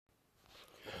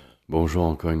Bonjour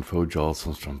encore une fois au Charles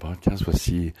Armstrong Podcast.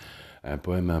 Voici un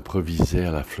poème improvisé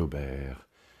à la Flaubert.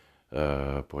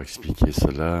 Pour expliquer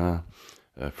cela,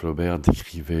 Flaubert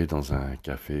décrivait dans un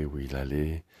café où il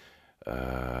allait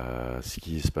ce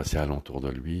qui se passait alentour de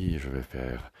lui. Je vais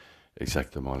faire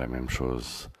exactement la même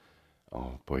chose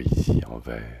en poésie, en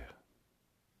vers.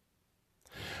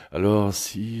 Alors,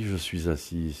 si je suis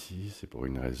assis ici, c'est pour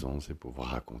une raison, c'est pour vous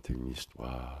raconter une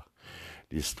histoire.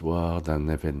 L'histoire d'un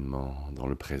événement dans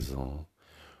le présent.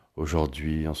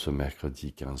 Aujourd'hui, en ce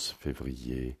mercredi 15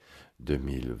 février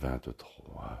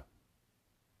 2023.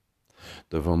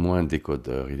 Devant moi, un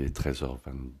décodeur, il est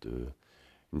 13h22.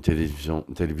 Une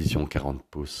télévision 40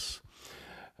 pouces,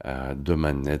 deux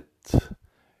manettes.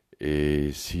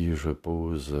 Et si je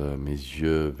pose mes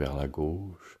yeux vers la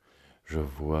gauche, je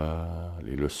vois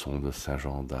les leçons de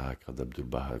Saint-Jean d'Acre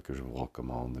d'Abdu'l-Baha que je vous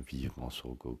recommande vivement sur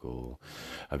Google,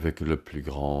 avec le plus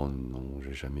grand nom.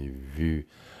 J'ai jamais vu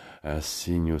un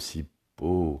signe aussi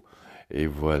beau. Et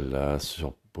voilà,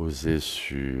 posé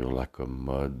sur la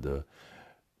commode,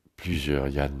 plusieurs,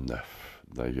 il y a 9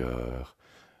 d'ailleurs,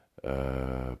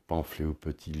 pamphlets ou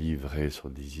petits livrets sur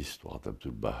des histoires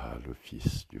d'Abdu'l-Baha, le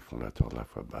fils du fondateur de la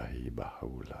foi Baha'i,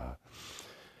 Baha'u'llah.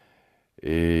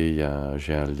 Et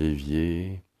j'ai un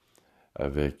lévier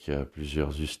avec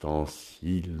plusieurs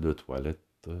ustensiles de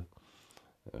toilette.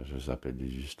 Je les appelle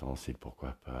des ustensiles,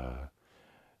 pourquoi pas.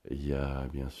 Il y a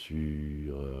bien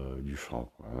sûr du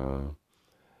shampoing,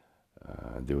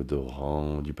 un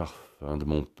déodorant, du parfum de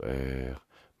mon père,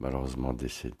 malheureusement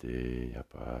décédé, il n'y a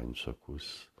pas une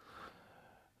secousse.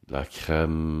 De la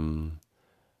crème.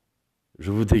 Je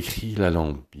vous décris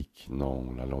l'alambic.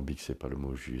 Non, l'alambic, c'est pas le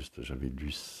mot juste. J'avais lu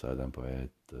ça d'un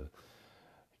poète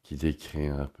qui décrit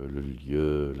un peu le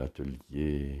lieu,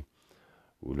 l'atelier,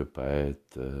 où le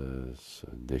poète se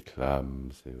déclame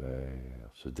ses vers,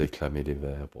 se déclamer les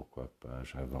vers, pourquoi pas,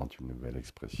 j'invente une nouvelle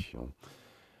expression.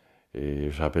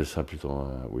 Et j'appelle ça plutôt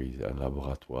un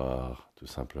laboratoire, tout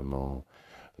simplement,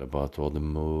 laboratoire de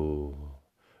mots,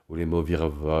 où les mots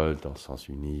virevoltent en sens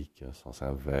unique, en sens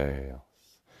inverse,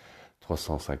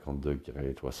 350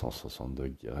 degrés, 360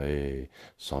 degrés,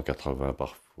 180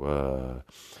 parfois,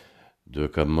 deux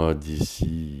commodes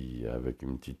ici, avec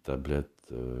une petite tablette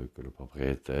que le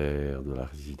propriétaire de la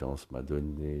résidence m'a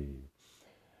donnée.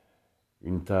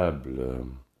 Une table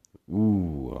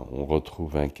où on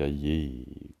retrouve un cahier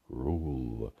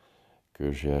Rule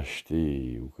que j'ai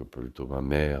acheté, ou que plutôt ma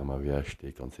mère m'avait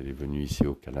acheté quand elle est venue ici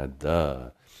au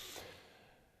Canada,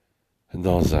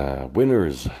 dans un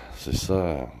Winners, c'est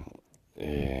ça,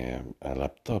 et un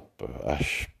laptop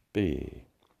HP,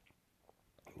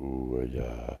 où il y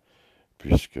a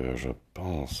plus que, je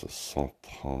pense,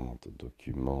 130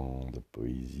 documents de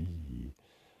poésie,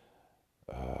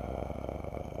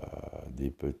 des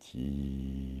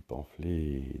petits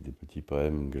pamphlets, des petits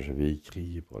poèmes que j'avais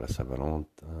écrits pour la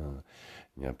Saint-Valentin.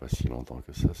 Il n'y a pas si longtemps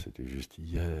que ça, c'était juste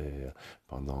hier,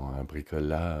 pendant un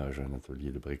bricolage, un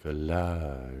atelier de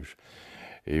bricolage.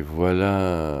 Et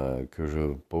voilà que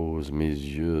je pose mes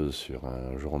yeux sur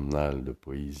un journal de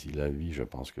poésie La Vie. Je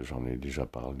pense que j'en ai déjà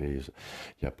parlé.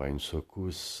 Il n'y a pas une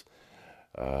secousse.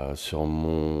 Sur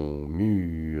mon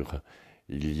mur,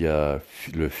 il y a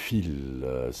le fil.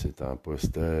 C'est un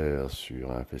poster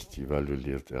sur un festival de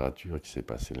littérature qui s'est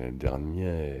passé l'année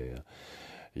dernière.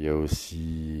 Il y a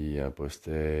aussi un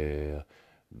poster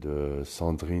de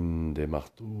Sandrine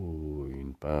Desmarteaux,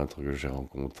 une peintre que j'ai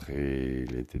rencontrée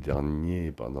l'été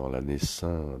dernier pendant l'année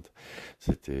sainte.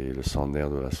 C'était le centenaire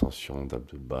de l'ascension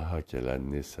d'Abdu'l-Baha. Quelle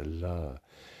année celle-là!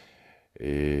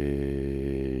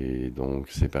 Et donc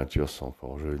ces peintures sont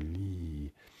fort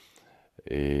jolies.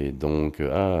 Et donc,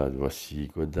 voici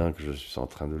Godin que je suis en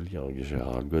train de lire,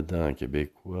 Gérard Godin,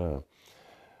 québécois.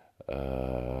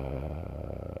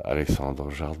 Alexandre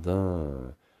Jardin,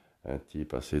 un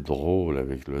type assez drôle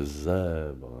avec le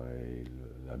zèbre et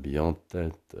l'habit en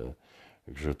tête,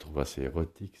 que je trouve assez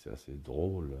érotique, c'est assez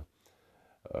drôle,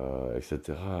 etc.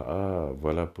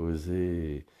 Voilà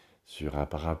posé sur un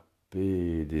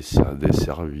parapet des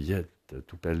serviettes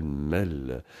tout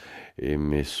pêle-mêle et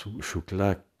mes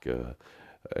chouclaques,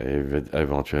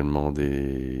 éventuellement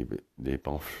des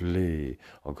pamphlets,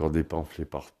 encore des pamphlets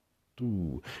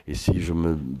partout. Et si je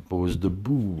me pose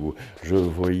debout, je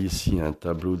vois ici un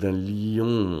tableau d'un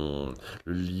lion.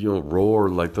 Le lion roar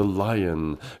like the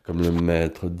lion, comme le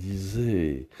maître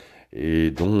disait. Et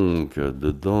donc,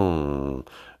 dedans,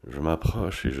 je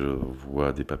m'approche et je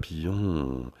vois des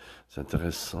papillons. C'est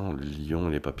intéressant, le lion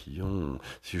et les papillons.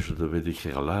 Si je devais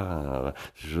décrire là,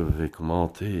 si je devais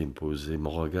commenter et poser mon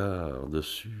regard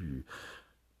dessus,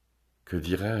 Que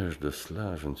dirais-je de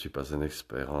cela? Je ne suis pas un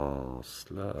expert en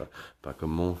cela, pas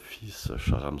comme mon fils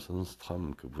Sharam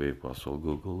Sandstrom, que vous pouvez voir sur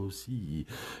Google aussi,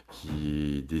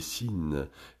 qui dessine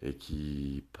et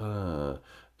qui peint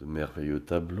de merveilleux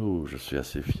tableaux. Je suis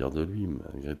assez fier de lui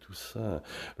malgré tout ça.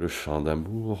 Le chant d'un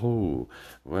bourreau,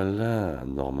 voilà,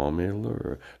 Norman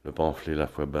Mailer, le pamphlet La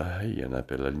foi Baha'i, un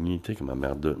appel à l'unité que ma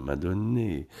mère m'a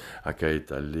donné. Aka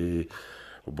est allé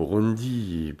au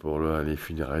Burundi pour les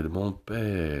funérailles de mon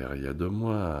père il y a 2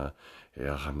 mois et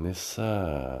a ramené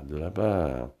ça de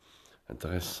là-bas.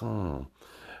 Intéressant.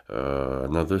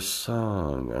 Another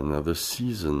Song, Another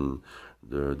Season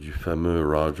du fameux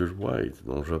Roger White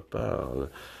dont je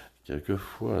parle.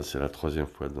 Quelquefois, c'est la 3e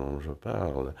fois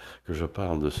que je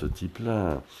parle de ce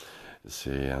type-là.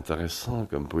 C'est intéressant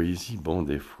comme poésie. Bon,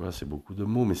 des fois, c'est beaucoup de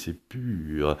mots, mais c'est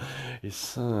pur et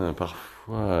sain.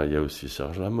 Parfois, il y a aussi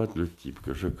Serge Lamotte, le type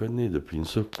que je connais depuis une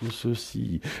secousse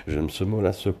aussi. J'aime ce mot,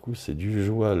 la secousse, c'est du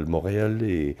joie, le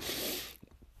montréalais.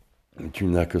 Tu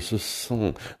n'as que ce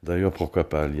son. D'ailleurs, pourquoi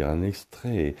pas lire un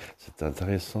extrait? C'est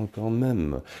intéressant quand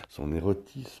même, son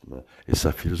érotisme et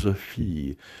sa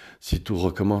philosophie. Si tout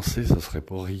recommençait, ce serait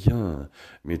pour rien.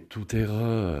 Mais toute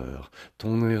erreur,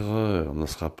 ton erreur ne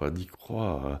sera pas d'y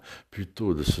croire,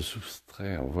 plutôt de se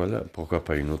soustraire. Voilà, pourquoi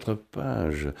pas une autre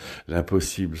page?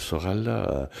 L'impossible sera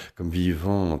là, comme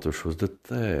vivante chose de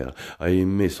terre, à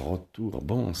aimer son retour.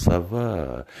 Bon, ça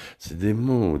va. C'est des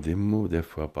mots, des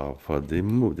fois, parfois des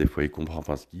mots, des fois il comprend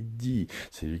pas ce qu'il dit.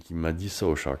 C'est lui qui m'a dit ça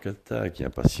au Shark Attack, il n'y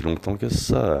a pas si longtemps que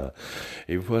ça.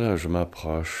 Et voilà, je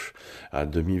m'approche à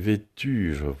demi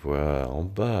vêtu, je vois en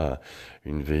bas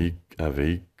un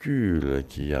véhicule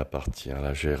qui appartient à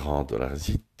la gérante de la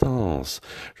résidence.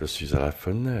 Je suis à la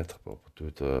fenêtre, pour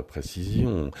toute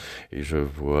précision, et je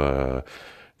vois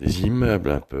des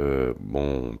immeubles un peu,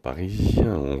 bon,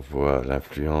 parisiens. On voit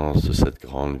l'influence de cette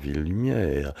grande ville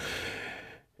lumière.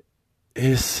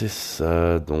 Et c'est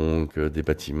ça, donc, des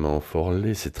bâtiments fort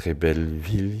laids, c'est très belle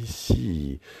ville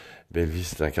ici. Belleville,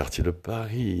 c'est un quartier de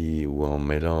Paris où on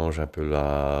mélange un peu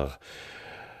l'art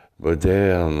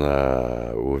moderne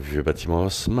au vieux bâtiment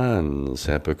Haussmann.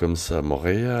 C'est un peu comme ça,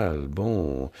 Montréal.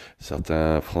 Bon,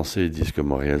 certains Français disent que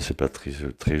Montréal, c'est pas très,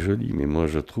 très joli, mais moi,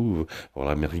 je trouve, pour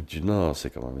l'Amérique du Nord,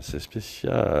 c'est quand même assez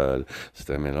spécial.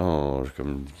 C'est un mélange,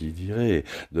 comme qui dirait,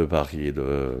 de Paris et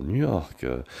de New York,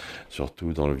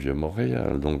 surtout dans le vieux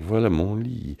Montréal. Donc voilà, mon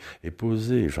lit est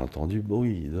posé, j'entends du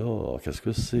bruit dehors. Qu'est-ce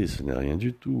que c'est? Ce n'est rien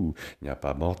du tout. Il n'y a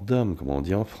pas mort d'homme, comme on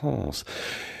dit en France.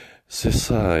 C'est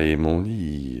ça, et mon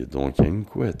lit, donc il y a une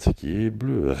couette qui est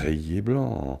bleue, rayée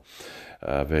blanc,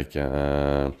 avec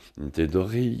une tête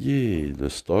d'oreiller de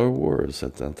Star Wars,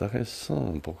 c'est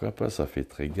intéressant, pourquoi pas, ça fait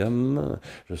très gamin,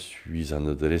 je suis un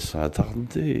adolescent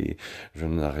attardé, je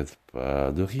n'arrête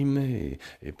pas de rimer,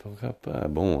 et pourquoi pas,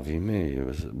 bon, rimer,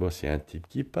 bon, c'est un type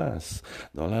qui passe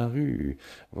dans la rue,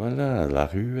 voilà, la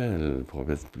ruelle,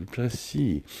 pour être plus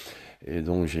précis, et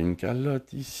donc j'ai une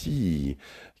calotte ici,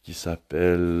 qui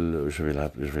s'appelle, je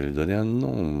vais lui donner un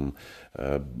nom,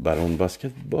 ballon de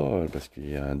basketball, parce qu'il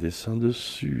y a un dessin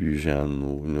dessus. J'ai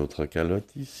une autre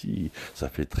calotte ici. Ça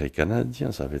fait très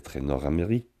canadien, ça fait très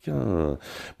nord-américain.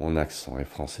 Mon accent est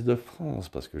français de France,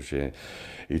 parce que j'ai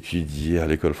étudié à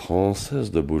l'école française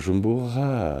de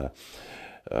Bujumbura.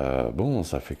 Bon,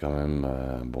 ça fait quand même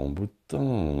un bon bout de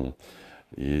temps.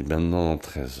 Il est maintenant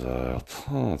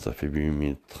 13h30, ça fait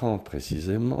 8h30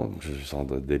 précisément que je suis en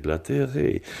train de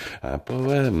déblatérer un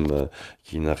poème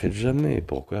qui n'arrête jamais.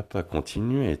 Pourquoi pas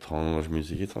continuer? Étrange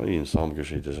musique étrange. Il me semble que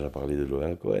j'ai déjà parlé de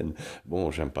Joel Cohen.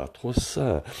 Bon, j'aime pas trop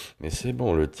ça, mais c'est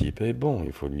bon, le type est bon.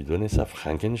 Il faut lui donner sa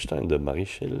Frankenstein de Mary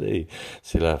Shelley.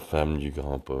 C'est la femme du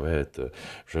grand poète,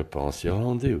 je pense,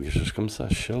 irlandais ou quelque chose comme ça.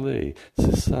 Shelley,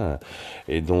 c'est ça.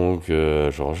 Et donc,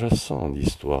 George Sand,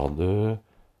 l'histoire de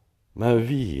ma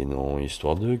vie, non,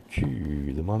 histoire de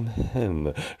cul, de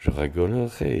moi-même, je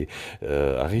rigolerai.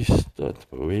 Aristote,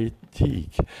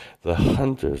 poétique, The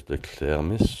Hunters de Claire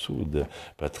Messoud,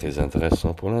 pas très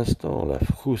intéressant pour l'instant, La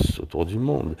Frousse autour du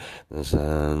monde, dans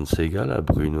un de ces gars-là,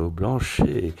 Bruno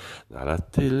Blanchet, à la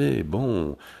télé,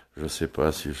 bon, je sais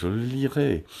pas si je le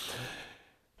lirai.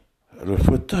 Le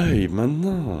fauteuil,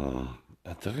 maintenant,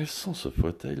 intéressant ce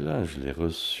fauteuil-là, je l'ai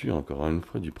reçu encore une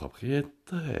fois du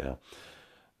propriétaire.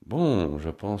 Bon,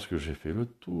 je pense que j'ai fait le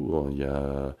tour. Il y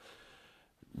a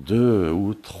 2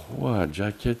 ou 3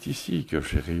 jackets ici que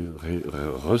j'ai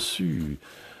reçues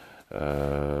pas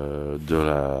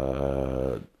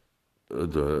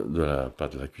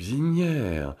de la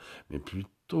cuisinière, mais plutôt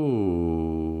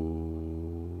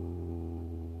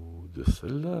de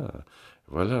celle-là.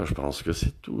 Voilà, je pense que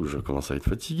c'est tout. Je commence à être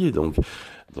fatigué, donc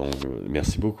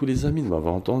merci beaucoup les amis de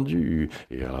m'avoir entendu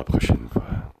et à la prochaine fois.